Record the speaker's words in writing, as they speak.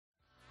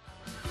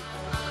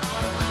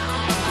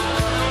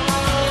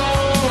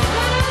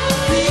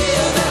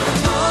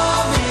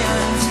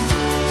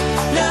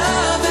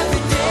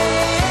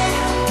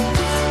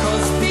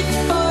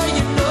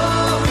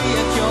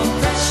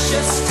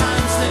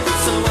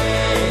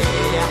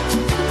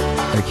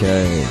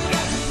Okay.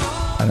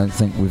 I don't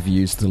think we've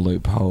used the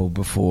loophole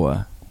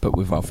before, but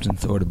we've often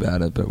thought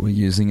about it, but we're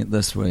using it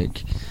this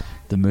week.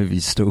 The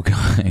movie's still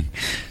going,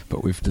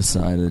 but we've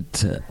decided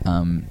to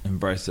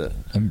embrace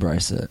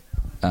it.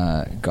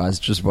 Guy's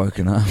just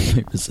woken up.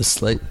 He was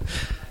asleep.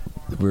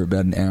 We're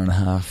about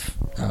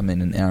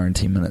an hour and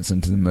 10 minutes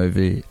into the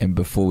movie, and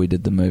before we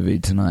did the movie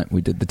tonight,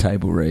 we did the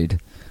table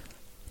read,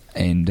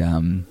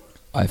 and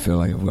I feel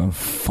like I've gone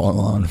full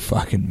on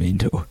fucking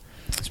mental.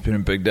 It's been a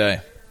big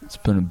day. It's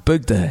been a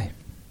big day.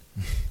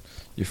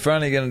 You're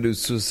finally going to do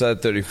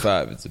Suicide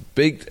 35. It's a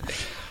big day.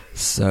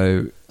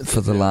 So for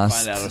the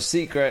last find out a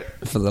secret.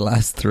 For the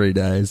last 3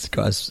 days,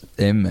 guys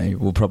and me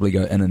will probably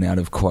go in and out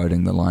of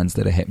quoting the lines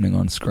that are happening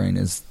on screen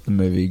as the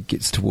movie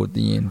gets toward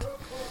the end.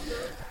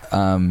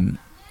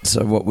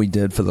 So what we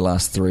did for the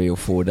last 3 or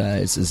 4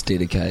 days is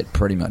dedicate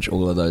pretty much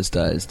all of those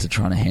days to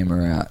trying to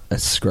hammer out a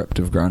script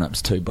of Grown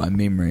Ups 2 by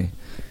memory.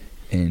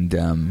 And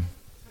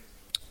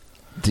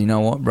do you know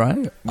what,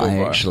 bro?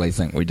 I actually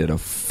think we did a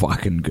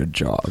fucking good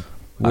job.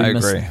 I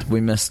agree.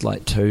 We missed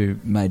like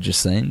 2 major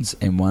scenes,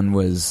 and one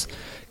was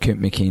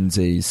Kurt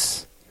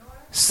McKenzie's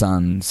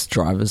son's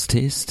driver's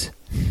test,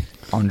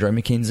 Andre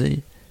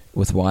McKenzie,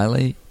 with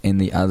Wiley,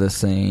 and the other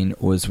scene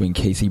was when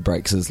Keithy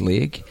breaks his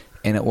leg,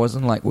 and it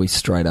wasn't like we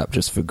straight up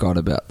just forgot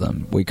about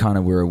them. We kind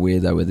of were aware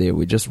they were there.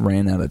 We just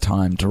ran out of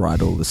time to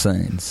write all the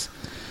scenes.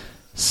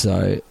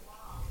 So,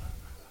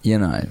 you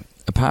know,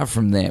 apart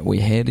from that, we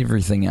had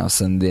everything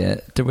else in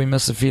there. Did we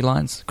miss a few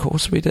lines? Of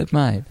course we did,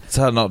 mate. It's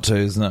hard not to,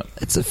 isn't it?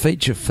 It's a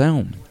feature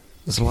film.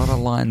 There's a lot of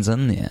lines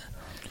in there.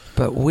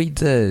 But we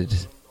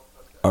did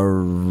a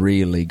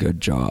really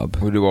good job.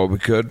 We did what we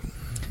could.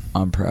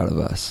 I'm proud of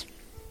us.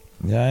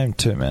 Yeah, I am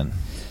too, man.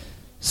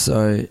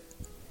 So,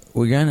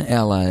 we're going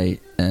to LA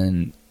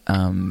in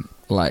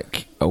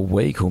like a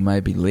week or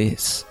maybe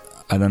less.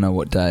 I don't know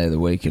what day of the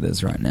week it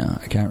is right now.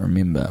 I can't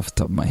remember off the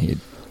top of my head.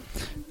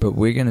 But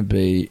we're going to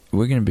be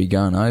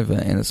going over,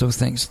 and it's all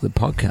thanks to the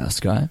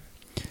podcast, guy.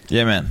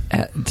 Yeah, man.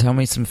 Tell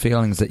me some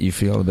feelings that you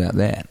feel about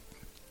that.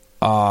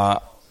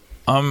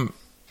 I'm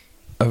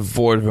a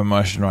void of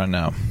emotion right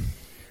now.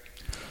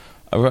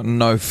 I've got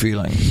no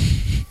feeling.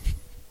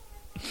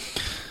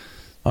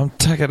 I'm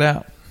tuckered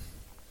out.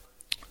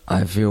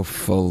 I feel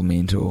full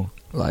mental,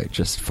 like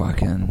just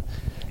fucking.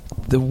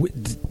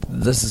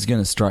 This is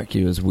going to strike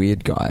you as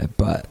weird, guy,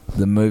 but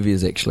the movie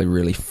is actually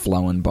really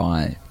flowing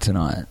by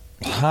tonight.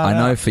 I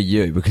know for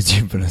you because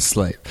you've been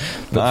asleep,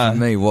 but for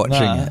me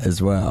watching it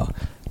as well,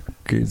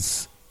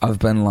 because I've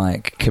been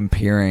like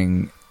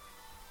comparing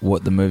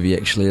what the movie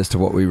actually is to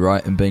what we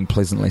write and being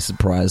pleasantly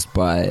surprised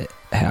by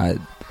how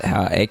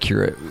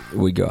accurate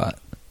we got.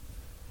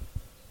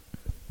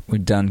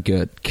 We've done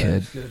good,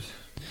 kid. Good.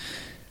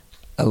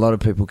 A lot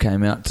of people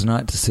came out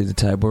tonight to see the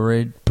table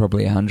read,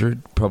 probably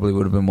 100, probably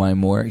would have been way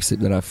more,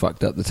 except that I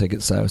fucked up the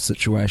ticket sales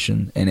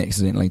situation and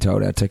accidentally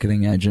told our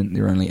ticketing agent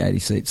there were only 80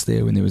 seats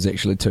there when there was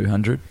actually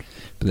 200,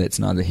 but that's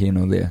neither here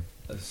nor there.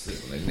 That's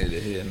certainly neither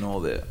here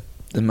nor there.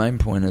 The main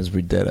point is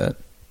we did it,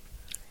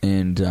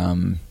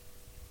 and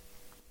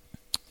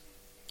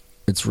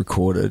it's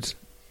recorded,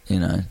 you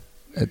know,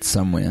 it's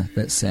somewhere.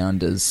 That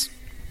sound is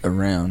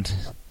around.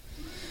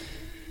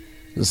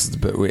 This is the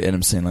bit where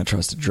Adam Sandler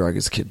tries to drug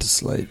his kid to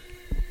sleep.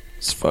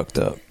 It's fucked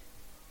up.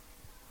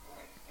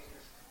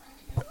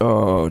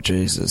 Oh,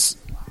 Jesus.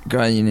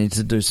 Guy, you need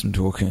to do some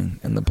talking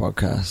in the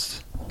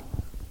podcast.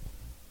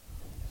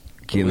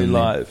 Are we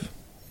live?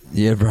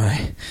 Yeah, bro.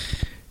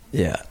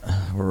 Yeah,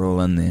 we're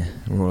all in there.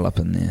 We're all up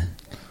in there.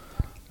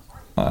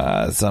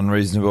 It's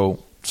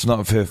unreasonable. It's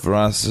not fair for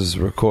us as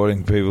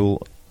recording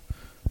people.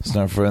 It's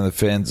not fair for the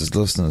fans as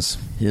listeners.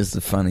 Here's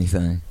the funny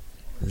thing.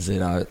 Is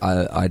that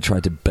I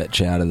tried to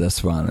bitch out of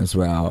this one as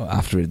well.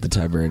 After we did the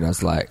table read, I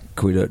was like,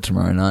 can we do it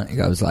tomorrow night? The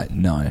guy was like,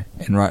 no.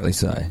 And rightly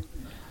so.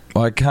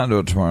 Well, I can't do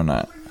it tomorrow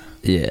night.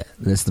 Yeah,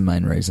 that's the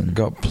main reason.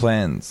 Got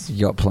plans.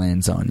 You got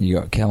plans on. You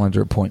got calendar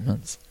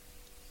appointments.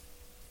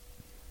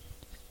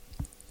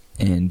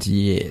 And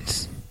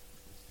yet,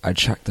 I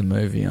chucked the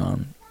movie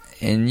on.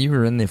 And you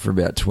were in there for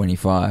about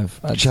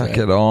 25. Chuck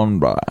it on,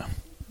 bro.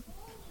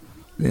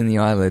 Then the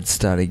eyelids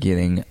started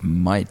getting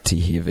mighty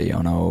heavy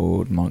on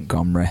old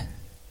Montgomery.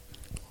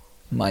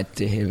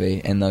 Mighty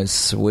heavy, and those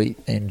sweet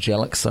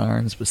angelic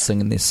sirens were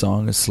singing their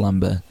song of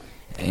slumber,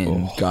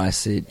 and Guy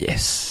said,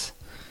 yes,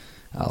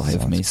 I'll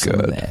have me some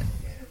of that.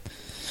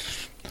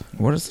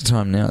 What is the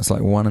time now? It's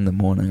like 1 in the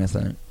morning, I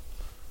think.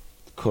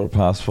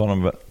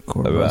 1:15, but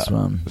quarter past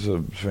one. So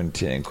between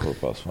 10 and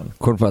 1:15.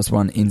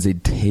 1:15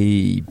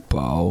 NZT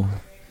bowl.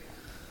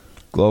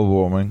 Global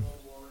warming.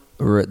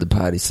 We're at the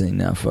party scene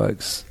now,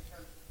 folks.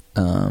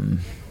 God.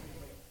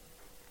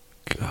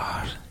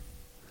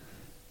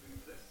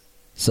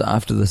 So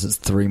after this, it's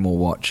 3 more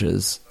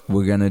watches.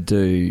 We're going to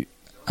do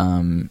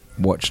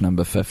watch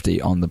number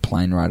 50 on the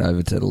plane ride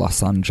over to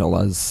Los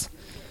Angeles,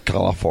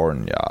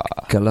 California,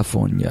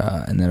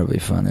 and that'll be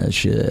fun as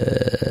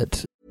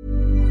shit.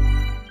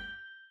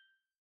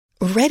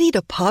 Ready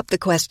to pop the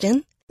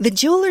question? The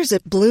jewelers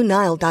at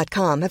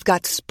BlueNile.com have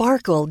got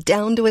sparkle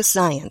down to a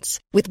science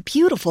with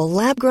beautiful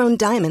lab-grown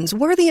diamonds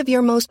worthy of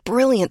your most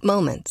brilliant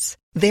moments.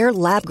 Their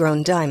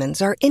lab-grown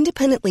diamonds are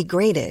independently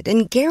graded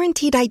and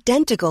guaranteed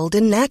identical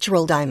to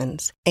natural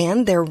diamonds,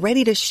 and they're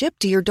ready to ship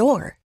to your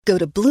door. Go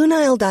to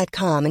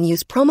BlueNile.com and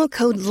use promo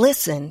code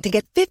LISTEN to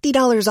get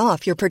 $50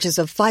 off your purchase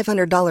of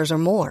 $500 or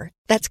more.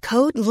 That's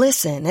code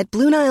LISTEN at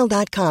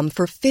BlueNile.com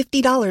for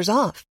 $50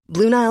 off.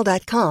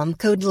 BlueNile.com,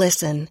 code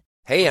LISTEN.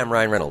 Hey, I'm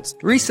Ryan Reynolds.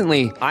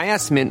 Recently, I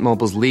asked Mint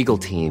Mobile's legal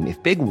team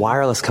if big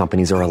wireless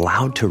companies are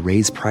allowed to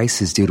raise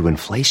prices due to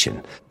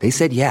inflation. They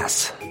said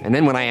yes. And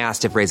then when I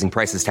asked if raising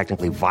prices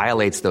technically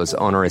violates those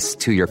onerous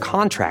 2-year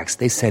contracts,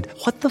 they said,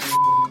 "What the f***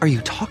 are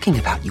you talking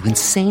about, you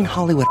insane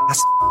Hollywood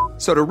ass?"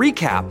 So to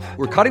recap,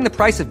 we're cutting the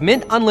price of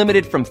Mint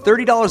Unlimited from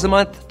 $30 a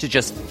month to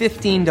just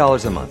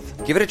 $15 a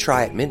month. Give it a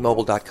try at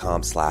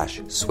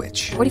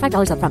mintmobile.com/switch.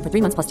 $45 up front for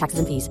 3 months plus taxes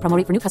and fees. Promo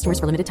rate for new customers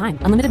for limited time.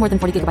 Unlimited more than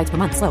 40 gigabytes per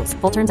month. Slows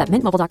full terms at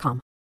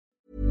mintmobile.com.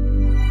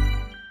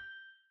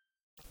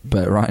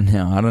 But right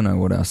now, I don't know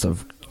what else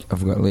I've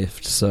got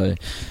left. So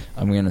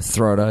I'm going to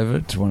throw it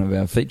over to one of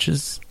our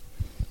features.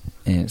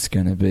 And it's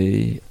going to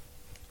be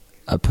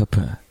a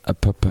papa, a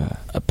papa,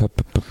 a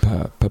papa,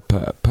 papa,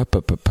 papa, papa,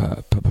 papa,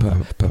 papa, papa,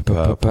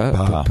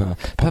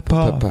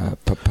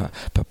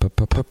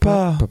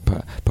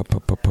 papa,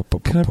 papa.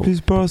 Can I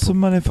please borrow some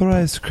money for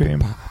ice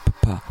cream?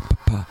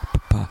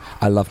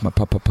 I love my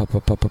papa, papa,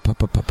 papa,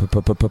 papa, papa,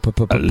 papa, papa,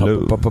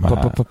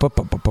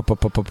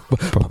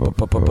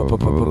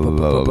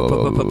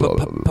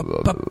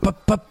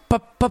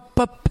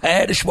 papa,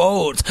 Patty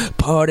Schwartz,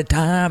 party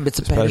time. It's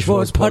a Patty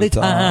Schwartz party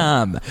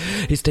time.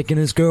 He's taking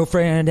his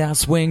girlfriend out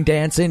swing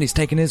dancing. He's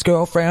taking his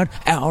girlfriend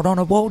out on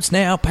a waltz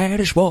now.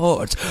 Patty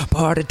Schwartz,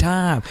 party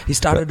time. He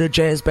started a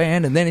jazz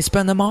band and then he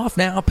spun them off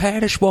now.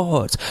 Patty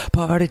Schwartz,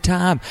 party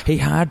time. He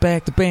hired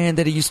back the band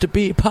that he used to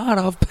be a part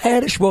of.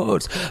 Patty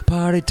Schwartz,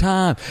 party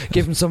time.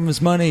 Give him some of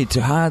his money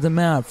to hire them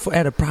out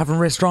at a private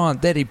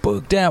restaurant that he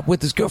booked out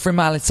with his girlfriend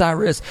Miley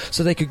Cyrus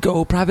so they could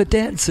go private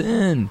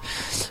dancing.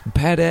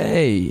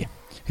 Patty.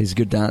 He's a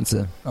good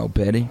dancer, old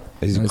Patty.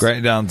 He's a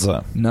great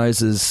dancer. Knows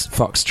his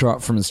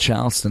foxtrot from his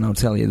Charleston, I'll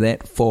tell you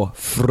that for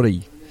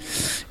free.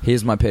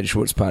 Here's my Patty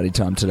Schwartz party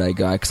time today,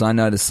 guy, because I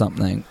noticed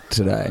something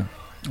today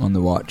on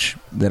the watch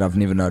that I've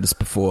never noticed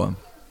before.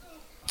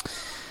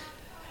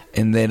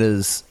 And that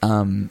is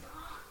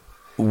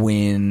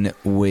when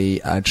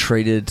we are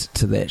treated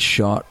to that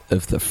shot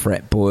of the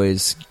frat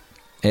boys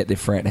at their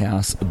frat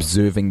house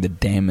observing the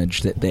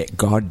damage that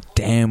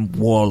goddamn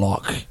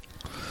warlock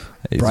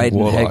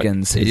Braden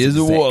Higgins he is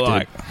a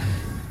warlock.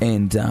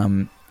 And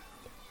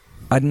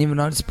I'd never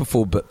noticed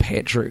before, but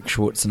Patrick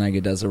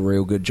Schwarzenegger does a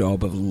real good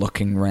job of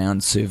looking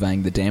around,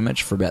 surveying the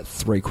damage for about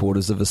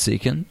 3/4 of a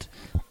second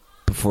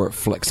before it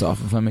flicks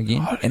off of him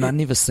again. And I'd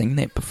never seen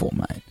that before,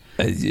 mate.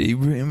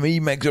 He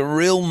makes a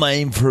real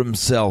name for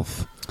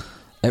himself.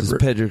 It's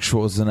Patrick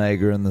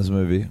Schwarzenegger in this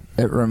movie.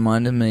 It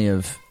reminded me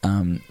of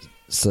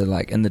so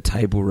like in the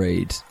table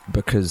read,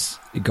 because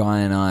Guy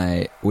and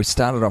I, we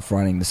started off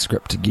writing the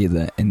script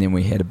together, and then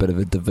we had a bit of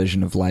a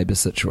division of labour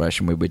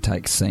situation where we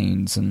take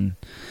scenes and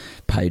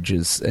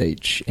pages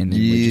each, and then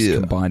we just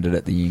combined it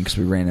at the end because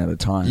we ran out of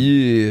time.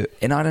 Yeah,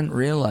 and I didn't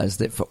realise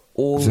that for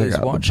all these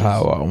watches.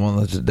 Power. I'm on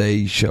the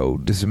Today Show.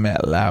 This is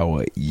Matt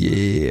Lauer.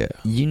 Yeah,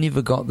 you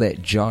never got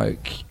that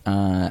joke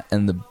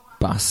in the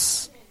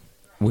bus.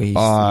 It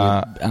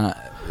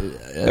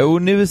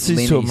will never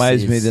cease to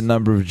amaze me the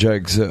number of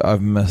jokes that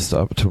I've missed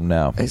up until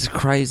now. It's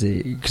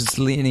crazy because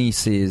Lenny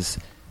says,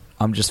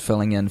 "I'm just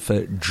filling in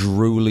for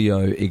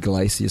Julio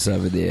Iglesias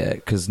over there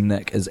because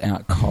Nick is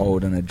out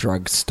cold in a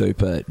drug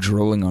stupor,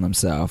 drooling on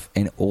himself,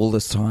 and all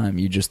this time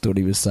you just thought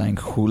he was saying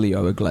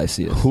Julio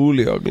Iglesias."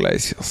 Julio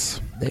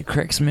Iglesias. That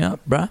cracks me up,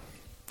 bruh.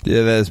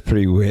 Yeah, that's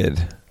pretty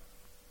weird.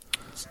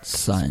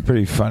 It's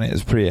pretty funny.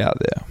 It's pretty out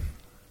there.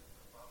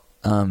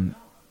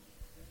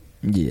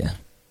 Yeah.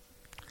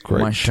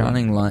 Great. My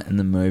shining light in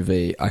the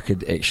movie, I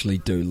could actually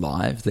do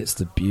live. That's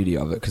the beauty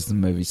of it, because the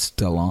movie's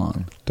still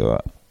on. Do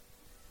it.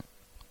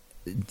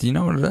 Do you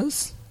know what it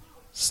is?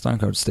 Stone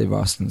Cold Steve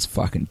Austin's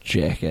fucking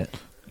jacket.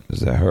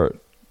 Does that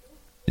hurt?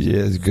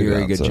 Yeah, it's a good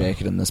Very answer. good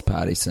jacket in this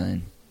party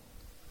scene.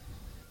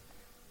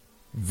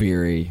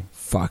 Very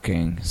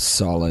fucking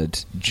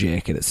solid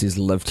jacket. It says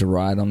 "Live to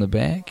Ride" on the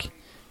back.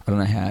 I don't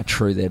know how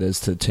true that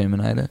is to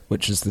Terminator,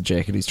 which is the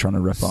jacket he's trying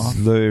to rip off.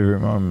 Live every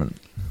moment.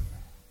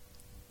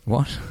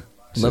 What?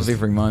 Live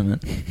every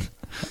moment.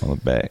 On the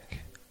back.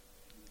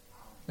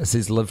 It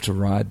says "Live to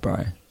Ride,"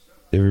 bro.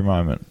 Every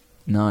moment.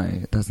 No,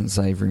 it doesn't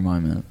say every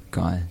moment,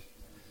 guy.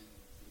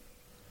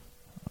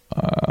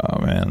 Oh,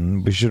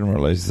 man. We shouldn't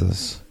release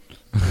this.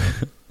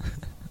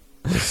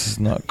 This is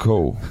not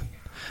cool.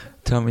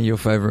 Tell me your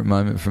favourite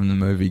moment from the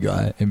movie,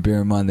 guy. And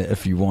bear in mind that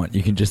if you want,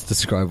 you can just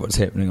describe what's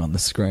happening on the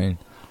screen.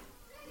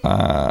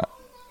 I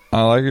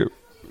like it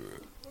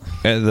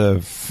in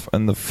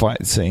the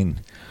fight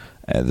scene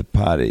at the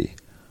party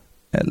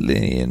at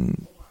Lenny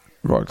and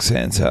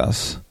Roxanne's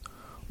house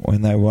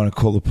when they want to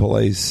call the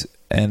police,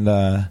 and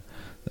they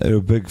do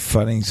a big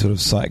funny sort of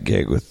sight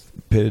gag with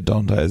Peter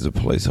Dante as a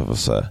police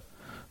officer.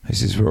 He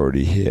says, "We're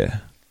already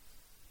here."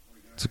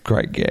 It's a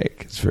great gag.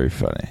 It's very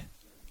funny.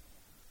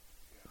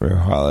 Real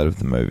highlight of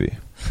the movie.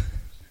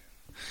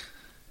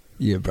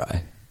 Yeah, bro.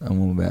 I'm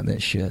all about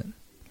that shit.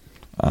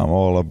 I'm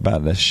all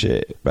about that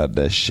shit.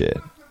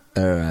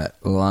 Alright,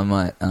 well I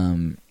might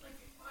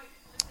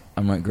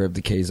grab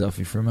the keys off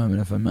you for a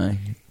moment if I may.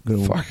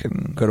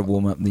 Gotta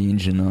warm up the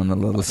engine on a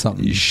little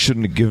something. You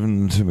shouldn't have given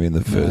them to me in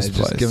the first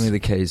place. Just give me the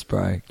keys,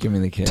 bro. Give me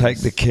the keys. Take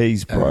the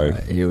keys, bro.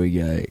 Alright, here we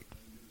go.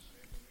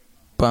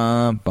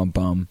 Bum bum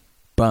bum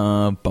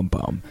bum bum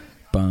bum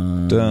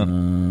bum.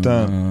 Dun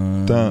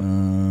dun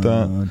dun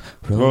dun.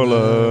 Roll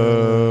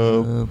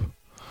up.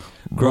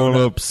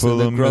 Grown-ups for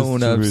the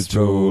grown-ups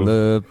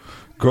roll up.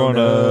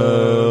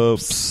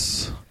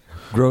 Grown-ups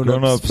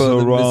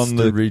around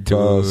the mystery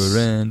tour,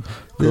 and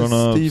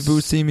the Steve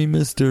Buscemi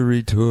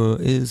mystery tour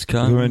is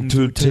coming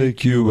to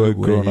take you away.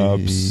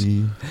 Grown-ups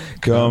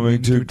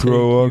coming to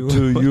grow up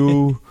to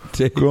you.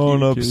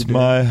 Grown-ups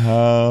my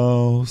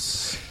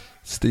house.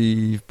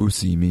 Steve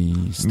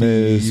Buscemi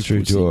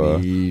mystery tour.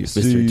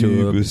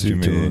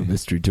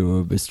 Mystery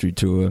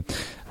tour.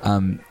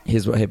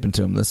 Here's what happened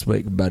to him this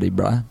week, buddy.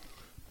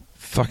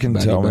 Fucking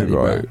tell me,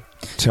 bro.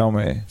 Tell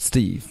me.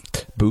 Steve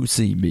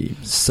Buscemi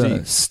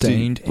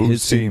sustained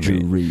his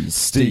injuries.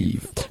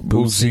 Steve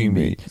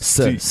Buscemi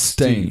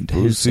sustained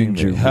his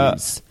injuries.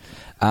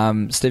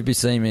 Steve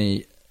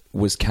Buscemi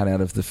was cut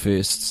out of the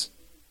first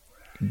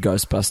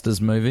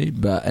Ghostbusters movie,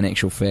 but in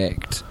actual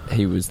fact,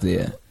 he was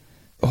there.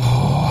 Oh,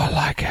 I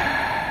like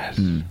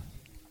it.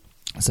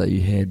 So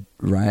you had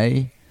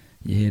Ray,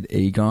 you had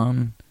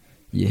Egon,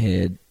 you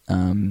had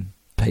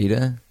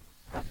Peter,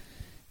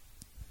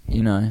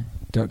 you know,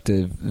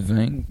 Dr.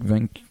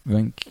 Venkman.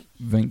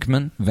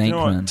 You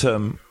know what,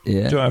 Tim? Yeah. Do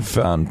you know what I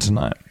found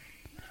tonight?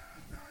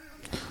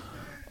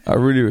 I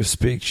really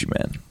respect you,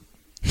 man.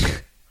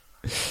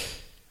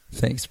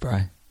 Thanks,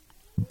 bro.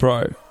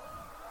 Bro,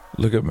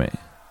 look at me.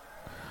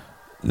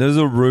 There's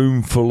a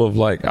room full of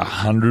like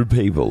 100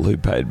 people who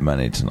paid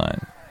money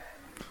tonight.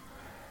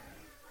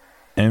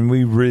 And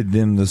we read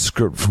them the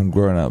script from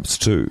Grown Ups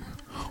too.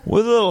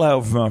 With a little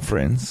help from our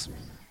friends.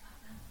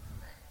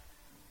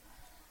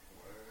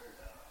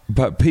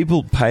 But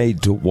people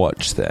paid to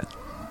watch that.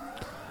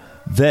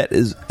 That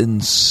is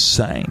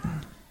insane.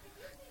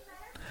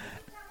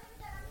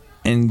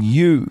 And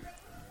you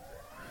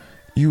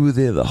were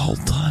there the whole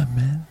time,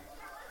 man.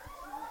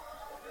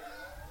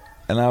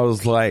 And I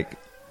was like,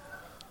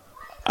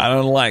 I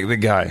don't like the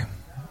guy.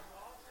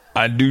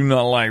 I do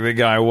not like the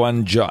guy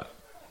one jot.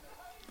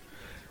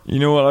 You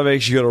know what? I've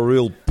actually got a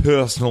real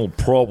personal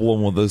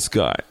problem with this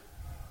guy.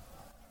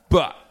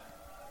 But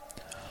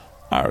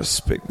I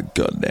respect the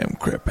goddamn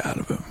crap out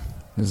of him.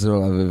 This is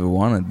all I've ever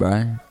wanted,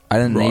 bro. I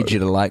didn't need you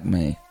to like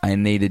me. I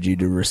needed you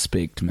to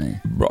respect me.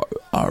 Bro,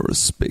 I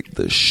respect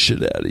the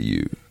shit out of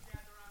you.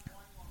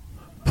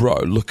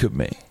 Bro, look at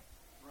me.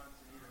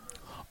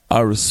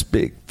 I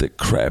respect the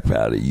crap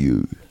out of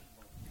you.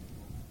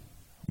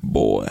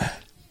 Boy.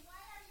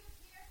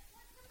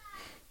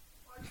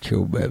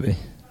 Cool, baby.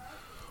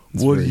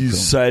 What do you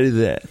say to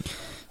that?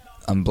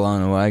 I'm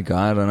blown away,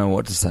 guy. I don't know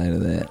what to say to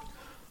that.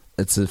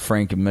 It's a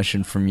frank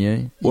admission from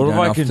you. What have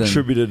I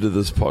contributed to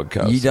this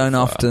podcast? You don't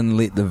often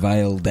let the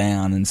veil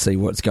down and see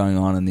what's going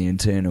on in the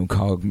internal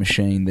cog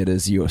machine that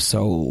is your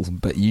soul,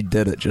 but you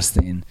did it just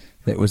then.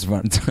 That was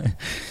one time.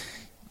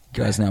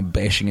 Guy's now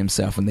bashing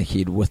himself in the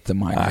head with the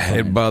microphone. I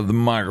headbutt the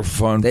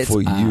microphone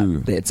for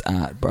you. That's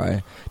art, bro.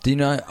 Do you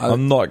know...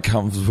 I'm not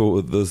comfortable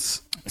with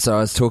this. So I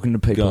was talking to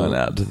people... Going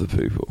out to the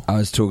people. I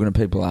was talking to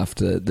people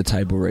after the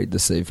table read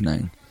this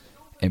evening,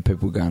 and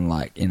people going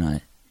like, you know,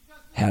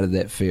 how did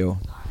that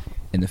feel?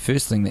 And the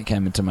first thing that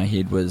came into my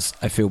head was,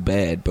 I feel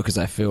bad because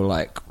I feel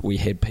like we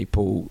had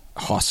people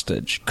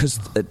hostage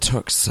because it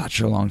took such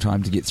a long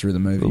time to get through the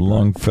movie. A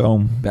long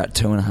film. About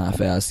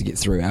 2.5 hours to get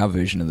through our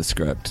version of the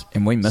script.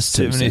 And we missed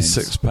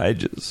 76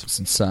 pages. It's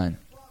insane.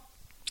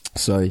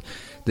 So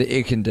the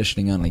air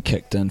conditioning only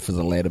kicked in for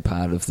the latter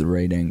part of the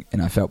reading, and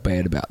I felt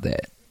bad about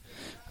that.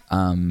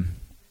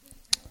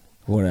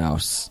 What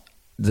else?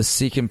 The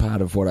second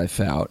part of what I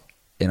felt,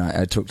 and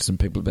I talked to some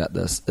people about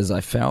this, is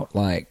I felt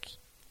like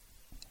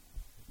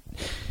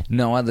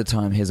no other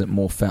time has it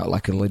more felt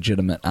like a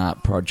legitimate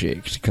art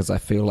project, because I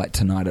feel like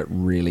tonight it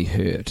really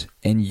hurt.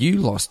 And you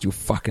lost your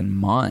fucking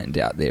mind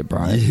out there,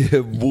 bro.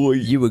 Yeah, boy.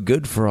 You were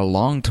good for a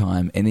long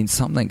time, and then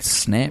something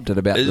snapped at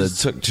about the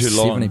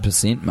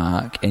 70%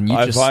 mark, and you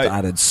just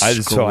started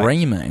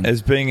screaming.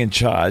 As being in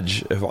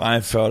charge, if I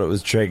felt it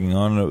was dragging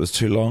on and it was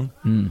too long,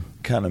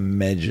 can't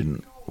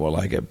imagine what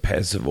like a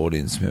passive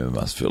audience member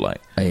must feel like.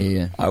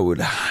 Yeah. I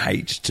would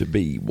hate to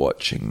be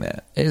watching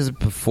that. As a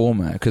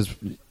performer, because,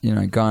 you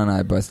know, Guy and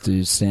I both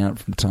do stand up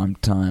from time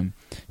to time,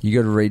 you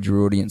got to read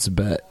your audience a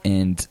bit,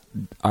 and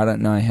I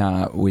don't know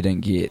how we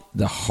didn't get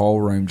the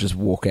whole room just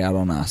walk out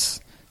on us.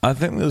 I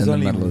think there's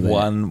only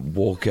one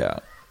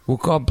walkout. Well,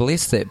 God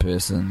bless that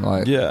person.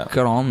 Like, yeah.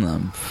 Good on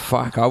them.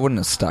 Fuck, I wouldn't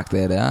have stuck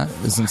that out.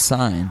 It was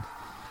insane.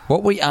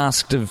 What we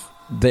asked of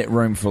that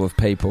room full of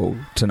people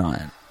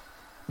tonight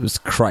was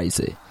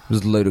crazy.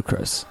 was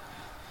ludicrous.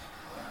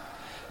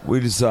 We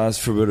just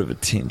asked for a bit of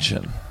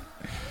attention.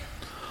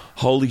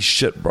 Holy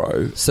shit,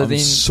 bro. So I'm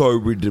so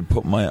ready to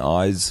put my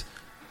eyes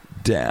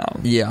down.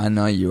 Yeah, I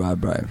know you are,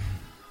 bro.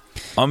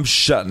 I'm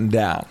shutting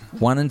down.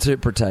 One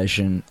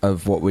interpretation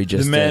of what we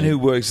just The man did. who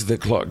works at the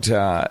clock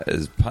tower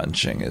is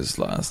punching his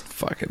last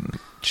fucking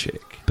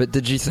chick. But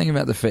did you think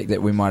about the fact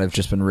that we might have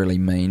just been really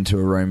mean to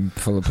a room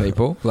full of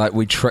people? Like,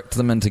 we tricked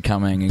them into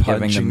coming and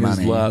giving them money.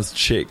 Punching his last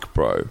chick,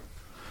 bro.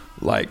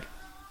 Like,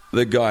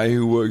 the guy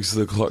who works at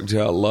the clock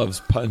tower loves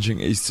punching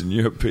Eastern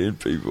European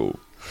people.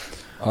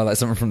 Oh, like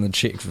someone from the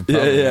Czech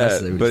Republic. Yeah,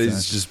 but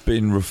he's just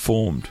been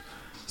reformed.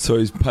 So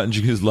he's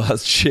punching his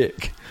last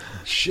chick.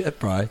 Shit,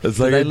 bro. It's Did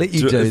like they let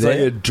you do it's that? like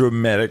a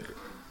dramatic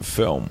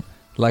film.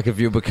 Like if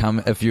you're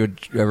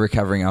a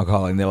recovering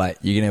alcoholic and they're like,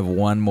 you can have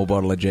one more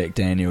bottle of Jack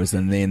Daniels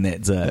and then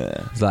that's it.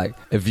 Yeah. It's like,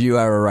 if you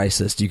are a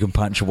racist, you can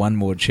punch one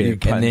more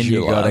chick and then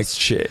you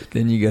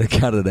gotta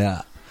cut it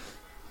out.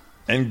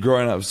 And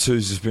Grown Ups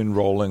 2's just been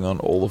rolling on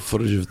all the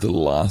footage of the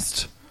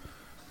last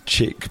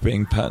chick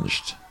being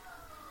punched.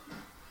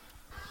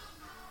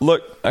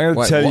 Look, I'm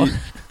going to tell you.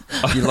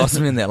 You lost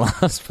me in that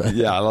last bit.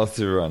 Yeah, I lost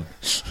everyone.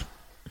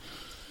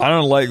 I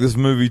don't like this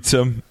movie,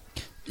 Tim.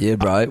 Yeah,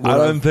 bro. I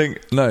don't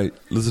think... No,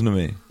 listen to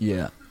me.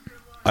 Yeah.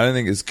 I don't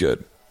think it's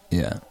good.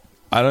 Yeah.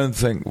 I don't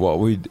think what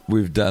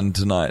we've done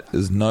tonight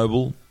is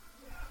noble.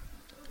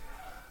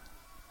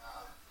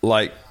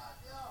 Like,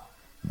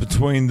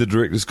 between the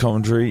director's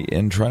commentary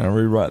and trying to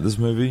rewrite this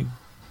movie,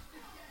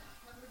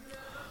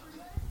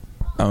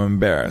 I'm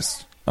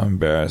embarrassed. I'm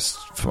embarrassed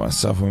for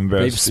myself. I'm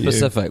embarrassed Be for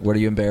specific. you. What are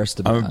you embarrassed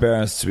about? I'm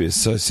embarrassed to be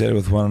associated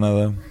with one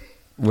another.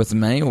 With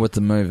me or with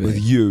the movie?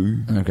 With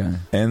you. Okay.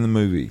 And the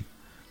movie.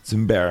 It's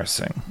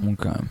embarrassing.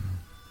 Okay.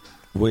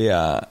 We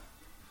ought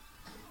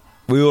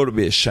to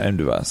be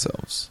ashamed of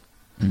ourselves.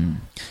 Mm.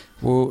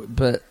 Well,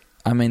 but,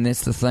 I mean,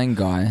 that's the thing,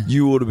 guy.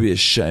 You ought to be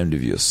ashamed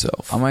of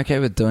yourself. I'm okay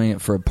with doing it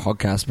for a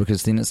podcast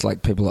because then it's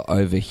like people are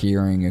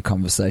overhearing a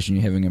conversation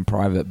you're having in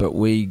private, but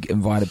we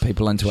invited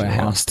people into our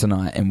house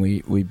tonight and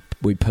we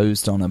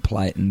poosed on a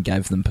plate and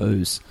gave them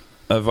poos.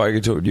 If I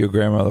could talk to your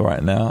grandmother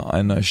right now,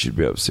 I know she'd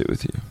be upset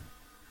with you.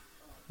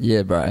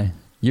 Yeah, bro.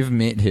 You've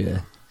met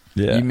her.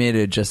 Yeah. You met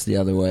her just the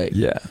other week.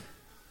 Yeah.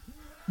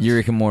 You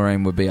reckon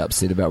Maureen would be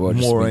upset about what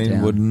just went Maureen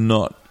down? would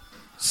not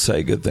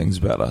say good things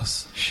about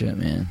us. Shit,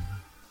 man.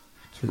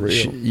 It's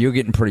real. You're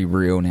getting pretty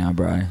real now,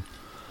 bro.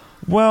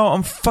 Well,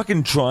 I'm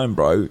fucking trying,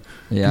 bro.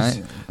 Yeah?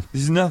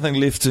 There's nothing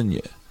left in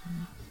you.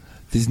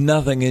 There's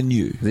nothing in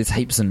you. There's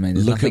heaps in me.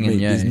 There's Look nothing at me. in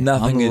you. There's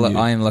nothing in you.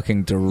 I am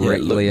looking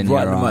directly in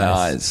right your in my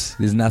eyes. eyes.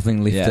 There's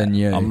nothing left in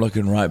you. I'm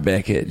looking right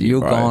back at you.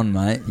 You're bro. gone,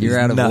 mate. You're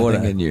There's out of nothing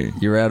order. in you.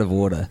 You're out of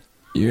order.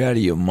 You're out of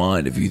your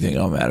mind if you think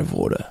I'm out of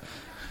order.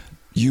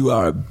 You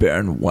are a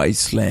barren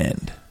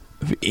wasteland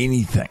of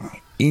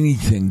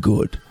anything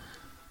good.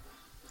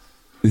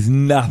 There's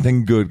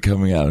nothing good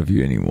coming out of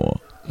you anymore.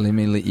 Let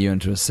me let you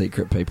into a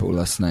secret, people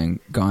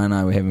listening. Guy and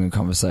I were having a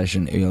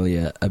conversation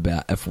earlier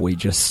about if we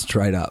just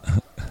straight up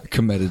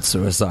committed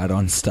suicide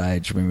on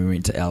stage when we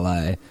went to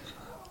LA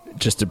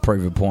just to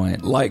prove a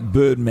point. Like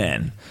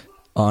Birdman.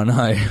 Oh,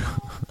 no.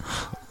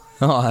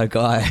 Oh,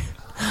 Guy.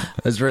 I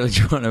was really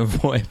trying to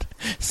avoid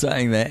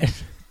saying that.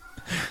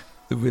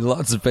 There'll be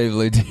lots of people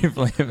who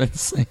definitely haven't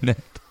seen it.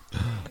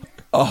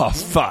 Oh,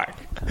 fuck.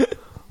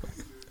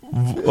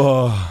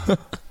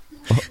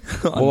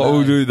 What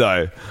we'll do,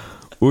 though,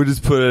 we'll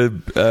just put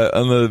on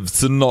the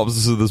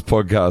synopsis of this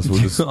podcast, we'll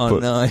just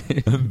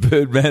put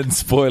Birdman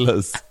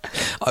spoilers.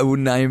 I will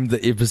name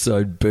the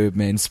episode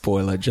Birdman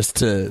Spoiler just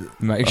to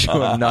make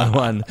sure no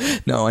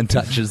one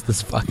touches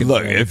this fucking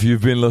Look, thing. if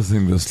you've been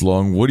listening this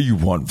long, what do you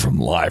want from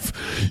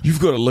life? You've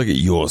got to look at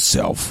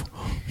yourself.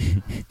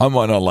 I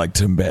might not like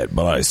Timbat,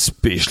 but I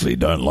especially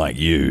don't like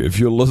you. If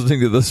you're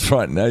listening to this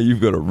right now,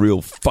 you've got a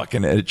real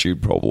fucking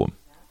attitude problem.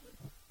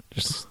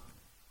 Just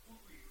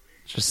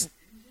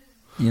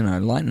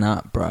lighten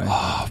up, bro.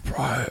 Oh,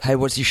 bro. Hey,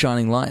 what's your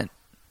shining light?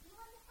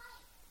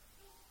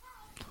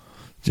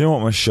 Do you know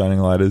what my shining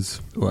light is?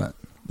 What?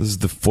 This is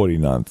the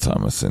 49th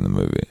time I've seen the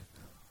movie.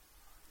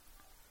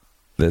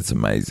 That's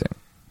amazing.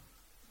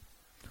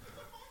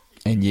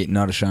 And yet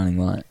not a shining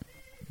light.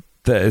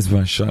 That is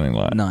my shining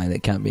light. No,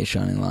 that can't be a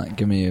shining light.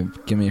 Give me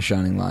a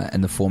shining light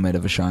in the format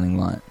of a shining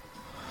light.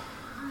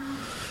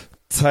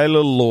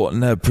 Taylor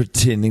Lautner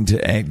pretending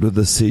to act with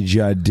a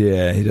CGI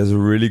deer. He does a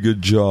really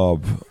good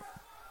job.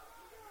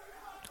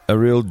 A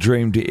real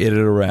dream to edit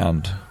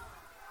around.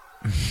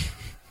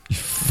 You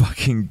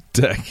fucking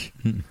dick.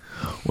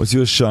 What's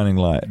your shining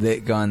light?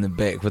 That guy in the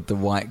back with the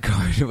white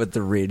coat with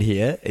the red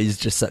hair, he's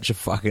just such a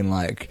fucking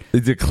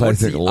It's a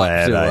classic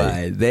lad,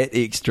 eh? That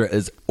extra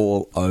is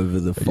all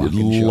over the fucking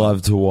You'd show.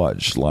 love to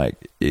watch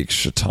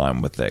extra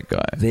time with that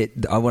guy.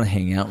 I want to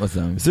hang out with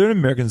him. Is there an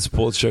American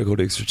sports show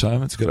called Extra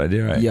Time? It's a good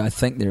idea, right? Yeah, I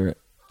think there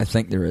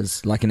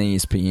is, like an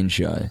ESPN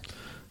show.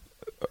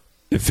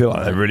 I feel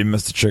like they really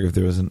missed a trick if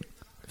there isn't.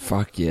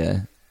 Fuck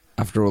yeah.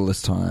 After all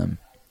this time.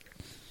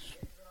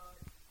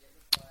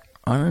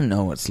 I don't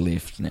know what's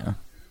left now.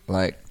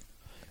 Bro,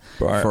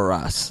 For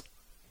us.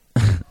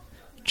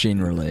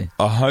 generally.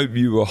 I hope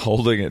you were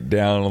holding it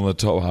down on the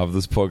top half of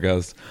this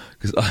podcast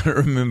because I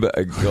don't remember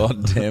a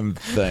goddamn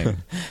thing.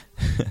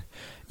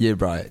 Yeah,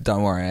 bro.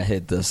 Don't worry. I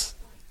had this.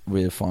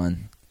 We're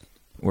fine.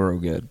 We're all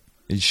good.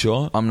 You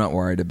sure? I'm not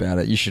worried about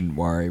it. You shouldn't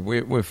worry.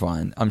 We're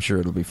fine. I'm sure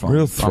it'll be fine.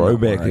 Real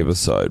throwback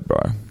episode, bro.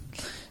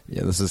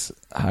 Yeah, this is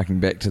harking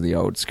back to the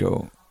old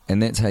school.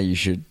 And that's how you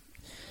should...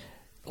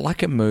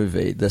 Like a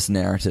movie, this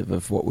narrative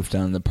of what we've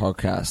done in the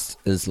podcast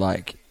is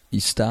like you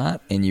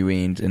start and you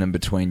end, and in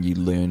between you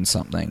learn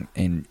something,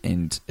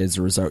 and as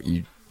a result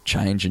you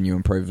change and you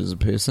improve as a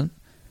person.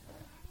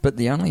 But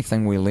the only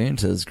thing we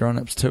learned is Grown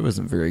Ups 2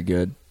 isn't very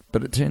good.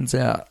 But it turns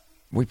out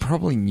we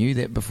probably knew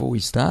that before we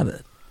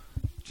started.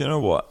 Do you know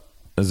what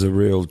is a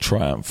real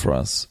triumph for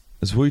us?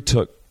 Is we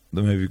took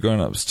the movie Grown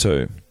Ups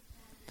 2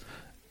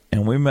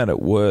 and we made it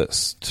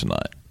worse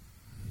tonight.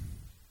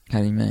 How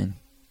do you mean?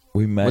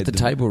 We made with the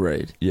table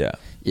read? Yeah.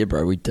 Yeah,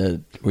 bro, we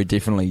did. We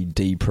definitely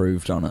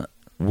deproved on it.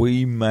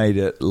 We made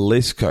it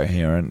less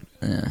coherent,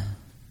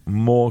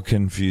 more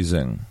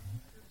confusing.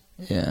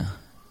 Yeah.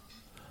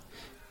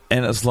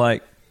 And it's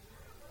like,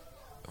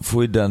 if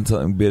we'd done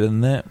something better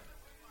than that,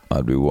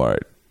 I'd be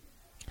worried.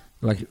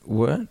 Like,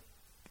 what?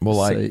 Well,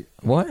 like... So,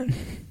 what?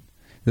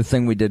 The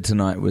thing we did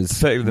tonight was the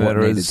fact of the what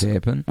matter needed is, to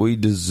happen. we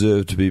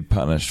deserve to be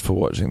punished for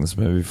watching this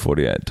movie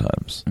 48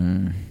 times.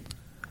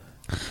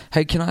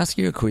 Hey, can I ask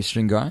you a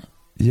question, Guy?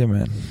 Yeah,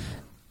 man.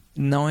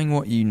 Knowing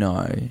what you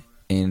know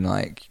and,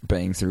 like,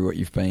 being through what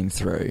you've been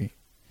through,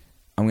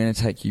 I'm going to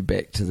take you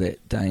back to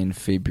that day in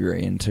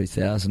February in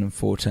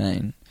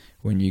 2014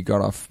 when you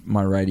got off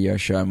my radio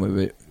show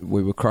and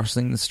we were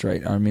crossing the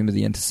street. I remember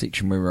the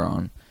intersection we were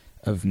on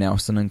of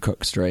Nelson and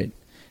Cook Street,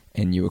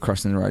 and you were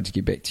crossing the road to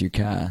get back to your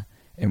car,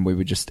 and we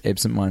were just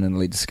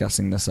absent-mindedly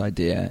discussing this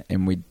idea,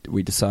 and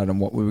we decided on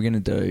what we were going to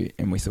do,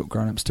 and we thought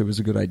Grown Ups 2 was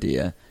a good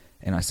idea,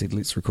 and I said,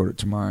 let's record it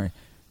tomorrow.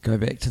 Go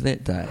back to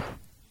that day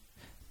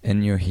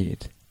in your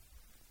head.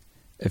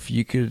 If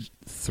you could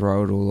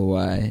throw it all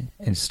away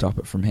and stop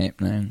it from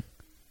happening,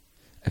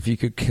 if you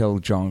could kill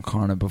John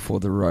Connor before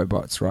the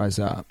robots rise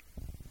up,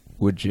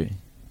 would you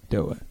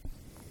do it?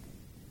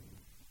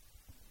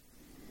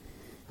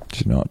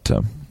 Do you know what,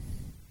 Tim?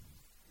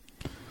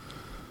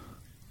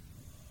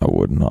 I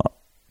would not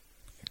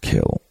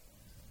kill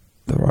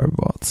the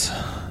robots.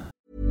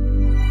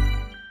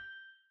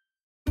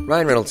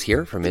 Ryan Reynolds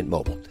here from Mint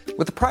Mobile.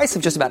 With the price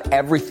of just about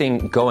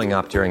everything going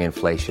up during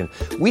inflation,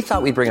 we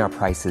thought we'd bring our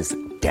prices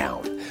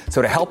down.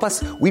 So to help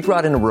us, we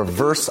brought in a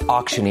reverse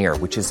auctioneer,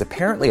 which is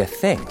apparently a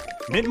thing.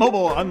 Mint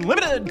Mobile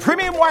Unlimited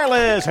Premium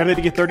Wireless. How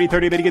to get 30,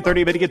 30, bit to get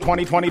 30, bit to get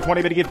 20, 20,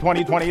 20, bit to get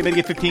 20, 20, bit to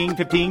get 15,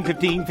 15,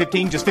 15,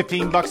 15, just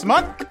 $15 a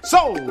month?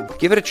 Sold!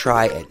 Give it a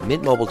try at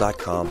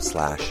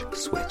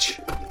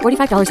mintmobile.com/switch.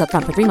 $45 up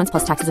front for 3 months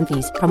plus taxes and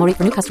fees. Promo rate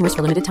for new customers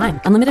for limited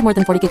time. Unlimited more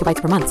than 40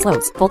 gigabytes per month.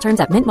 Slows full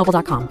terms at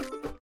mintmobile.com.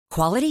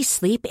 Quality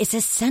sleep is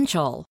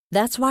essential.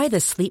 That's why the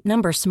Sleep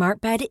Number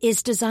Smart Bed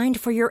is designed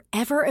for your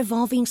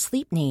ever-evolving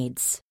sleep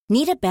needs.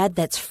 Need a bed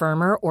that's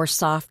firmer or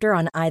softer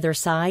on either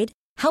side?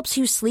 Helps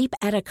you sleep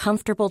at a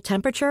comfortable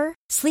temperature?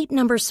 Sleep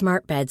Number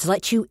Smart Beds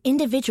let you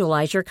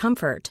individualize your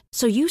comfort,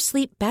 so you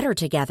sleep better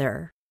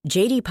together.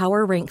 J.D.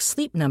 Power ranks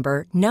Sleep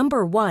Number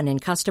number 1 in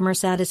customer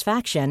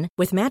satisfaction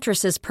with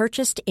mattresses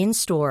purchased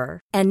in-store.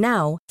 And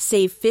now,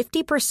 save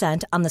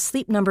 50% on the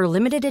Sleep Number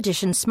Limited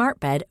Edition Smart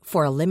Bed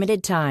for a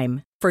limited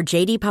time. For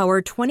J.D.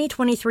 Power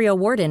 2023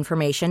 award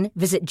information,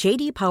 visit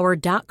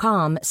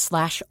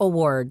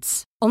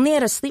jdpower.com/awards. Only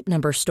at a Sleep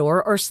Number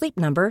store or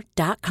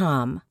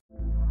sleepnumber.com.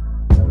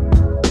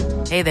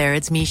 Hey there,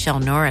 it's Michelle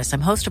Norris.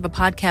 I'm host of a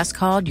podcast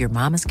called Your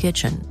Mama's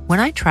Kitchen.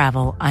 When I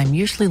travel, I'm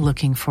usually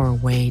looking for a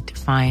way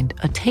to find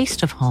a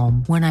taste of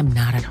home when I'm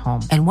not at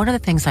home. And one of the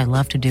things I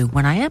love to do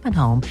when I am at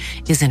home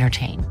is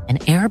entertain.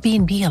 And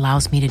Airbnb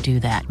allows me to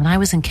do that. When I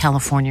was in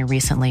California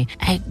recently,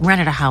 I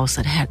rented a house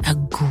that had a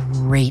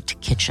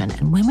great kitchen.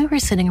 And when we were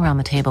sitting around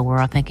the table,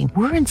 we're all thinking,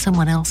 we're in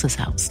someone else's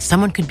house.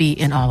 Someone could be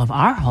in all of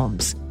our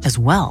homes as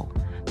well.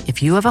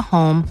 If you have a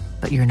home,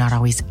 but you're not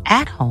always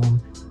at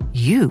home,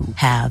 you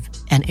have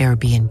an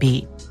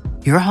Airbnb.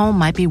 Your home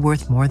might be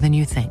worth more than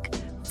you think.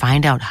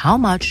 Find out how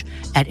much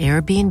at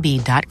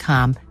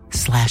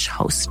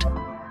airbnb.com/host.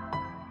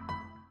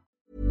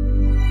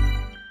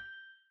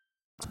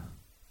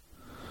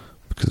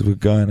 Because we're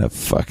going to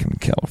fucking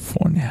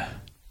California.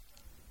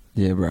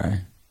 Yeah, bro.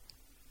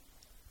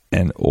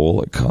 And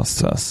all it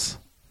cost us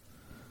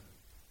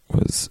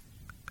was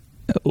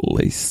at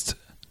least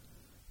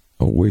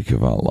a week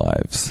of our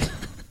lives.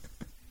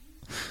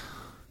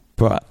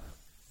 But...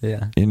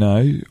 yeah. You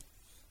know,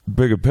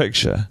 bigger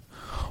picture,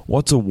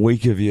 what's a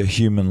week of your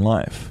human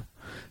life?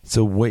 It's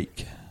a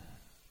week.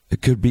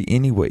 It could be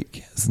any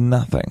week. It's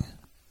nothing.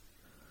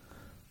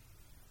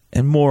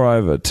 And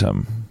moreover,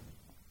 Tim,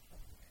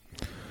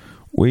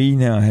 we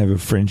now have a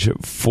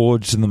friendship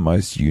forged in the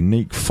most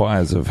unique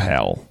fires of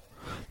hell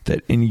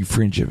that any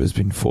friendship has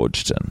been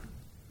forged in.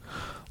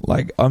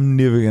 Like, I'm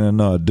never going to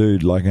know a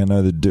dude like I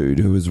know the dude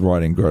who was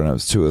writing Grown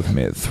Ups 2 with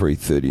me at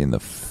 3:30 in the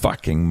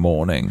fucking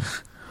morning.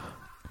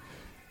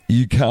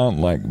 You can't,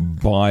 like,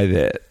 buy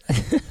that.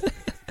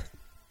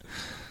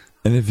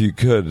 And if you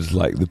could,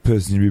 like, the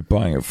person you'd be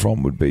buying it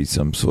from would be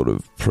some sort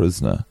of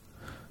prisoner.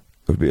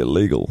 It would be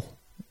illegal.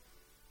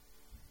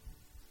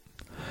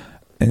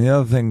 And the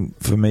other thing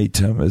for me,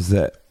 Tim, is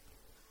that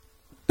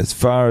as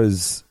far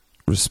as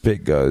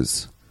respect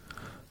goes,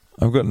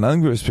 I've got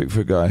nothing but respect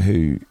for a guy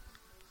who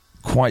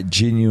quite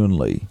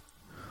genuinely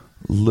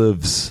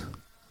lives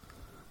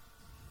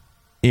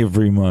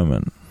every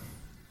moment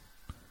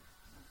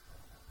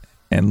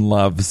and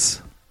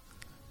loves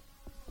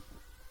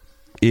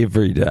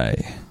every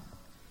day.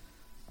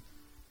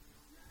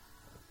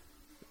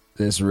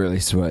 That's really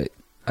sweet.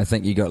 I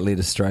think you got led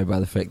astray by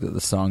the fact that the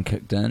song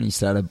kicked in. You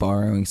started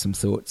borrowing some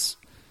thoughts.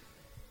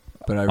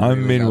 But I really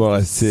mean what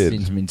I said.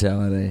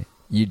 Sentimentality.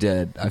 You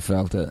did. I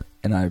felt it.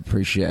 And I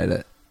appreciate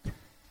it.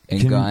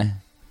 And Guy,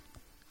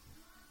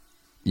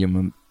 you're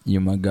my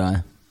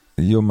guy.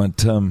 You're my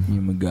Tim.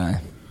 You're my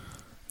guy.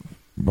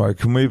 Bro,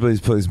 can we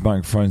please put these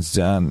microphones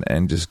down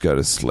and just go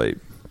to sleep?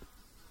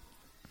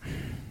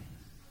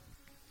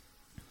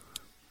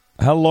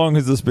 How long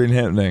has this been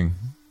happening?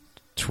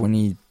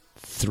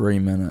 23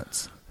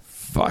 minutes.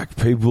 Fuck,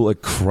 people are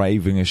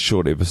craving a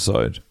short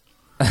episode.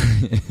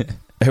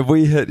 Have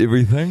we hit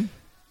everything?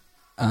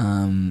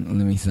 Let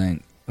me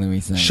think.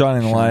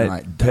 Shining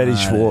Light, Patty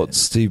Schwartz,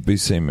 Steve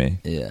Buscemi.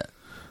 Yeah.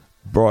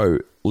 Bro,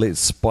 let's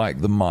spike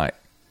the mic.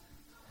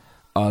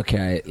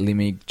 Okay, let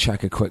me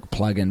chuck a quick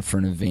plug in for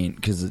an event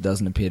because it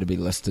doesn't appear to be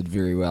listed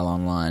very well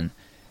online.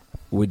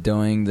 We're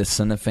doing the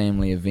Cine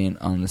Family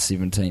event on the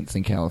 17th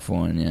in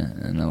California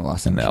in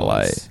Los Angeles.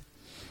 LA.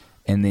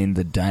 And then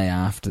the day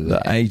after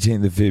that, the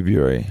 18th of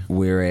February,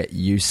 we're at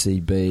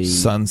UCB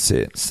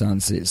Sunset.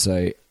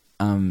 So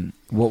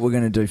what we're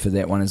going to do for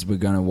that one is we're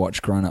going to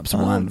watch Grown Ups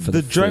 1 for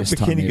the Drake first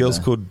time Bikini ever. Girl's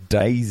called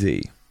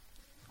Daisy.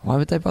 Why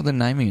would they bother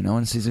naming it? No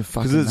one says her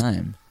fucking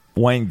name.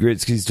 Wayne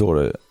Gretzky's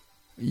daughter.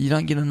 You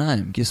don't get a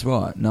name. Guess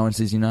what? No one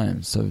says your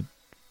name. So,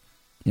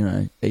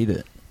 eat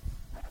it.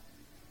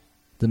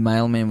 The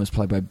mailman was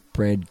played by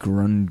Brad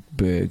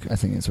Grunberg. I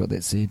think that's what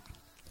that said.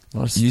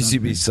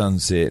 UCB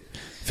Sunset,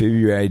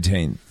 February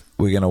 18th.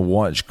 We're going to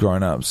watch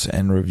Grown Ups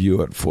and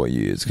review it for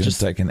you. It's going to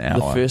take an hour.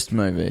 The first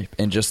movie,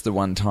 and just the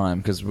one time,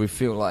 because we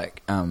feel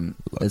like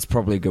it's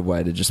probably a good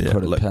way to just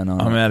put a pin on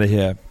it. I'm out of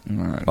here. All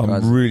right, I'm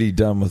guys. really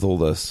done with all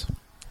this.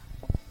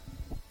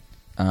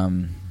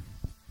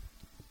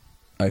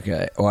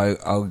 Okay,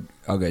 well,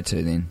 I'll go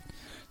too then.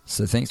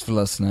 So thanks for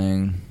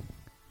listening,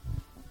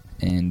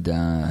 and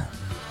bye.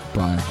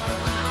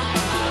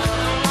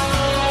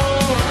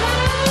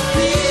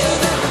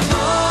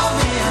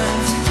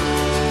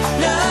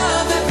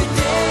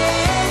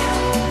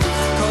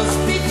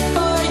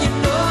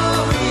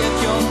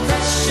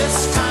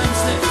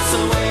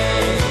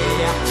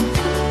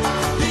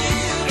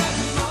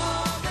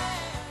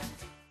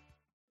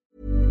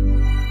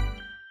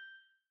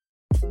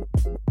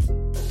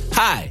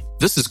 Hi,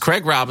 this is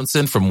Craig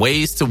Robinson from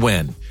Ways to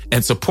Win,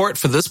 and support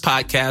for this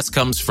podcast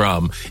comes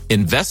from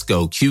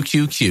Invesco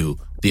QQQ,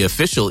 the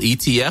official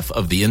ETF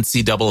of the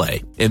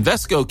NCAA.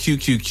 Invesco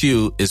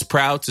QQQ is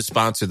proud to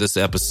sponsor this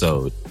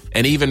episode,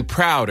 and even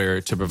prouder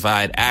to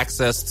provide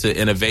access to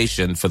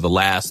innovation for the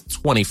last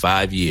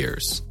 25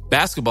 years.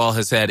 Basketball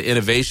has had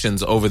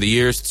innovations over the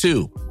years,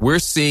 too. We're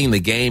seeing the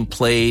game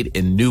played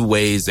in new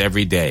ways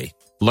every day.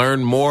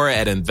 Learn more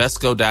at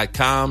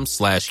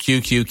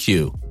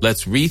Invesco.com/QQQ.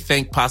 Let's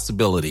rethink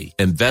possibility.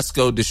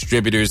 Invesco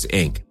Distributors,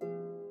 Inc.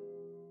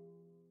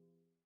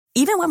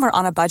 Even when we're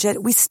on a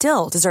budget, we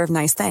still deserve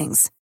nice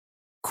things.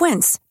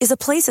 Quince is a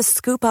place to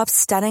scoop up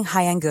stunning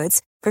high-end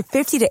goods for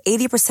 50 to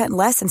 80%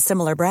 less than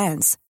similar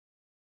brands.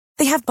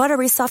 They have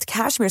buttery soft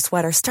cashmere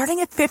sweaters starting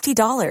at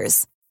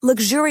 $50,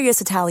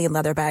 luxurious Italian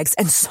leather bags,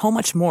 and so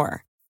much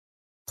more.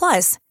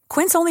 Plus,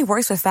 Quince only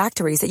works with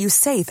factories that use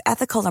safe,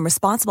 ethical, and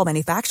responsible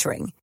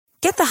manufacturing.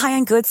 Get the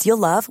high-end goods you'll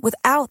love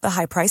without the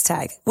high price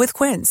tag with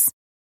Quince.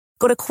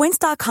 Go to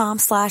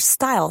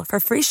quince.com/style for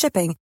free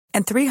shipping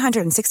and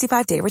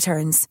 365-day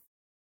returns.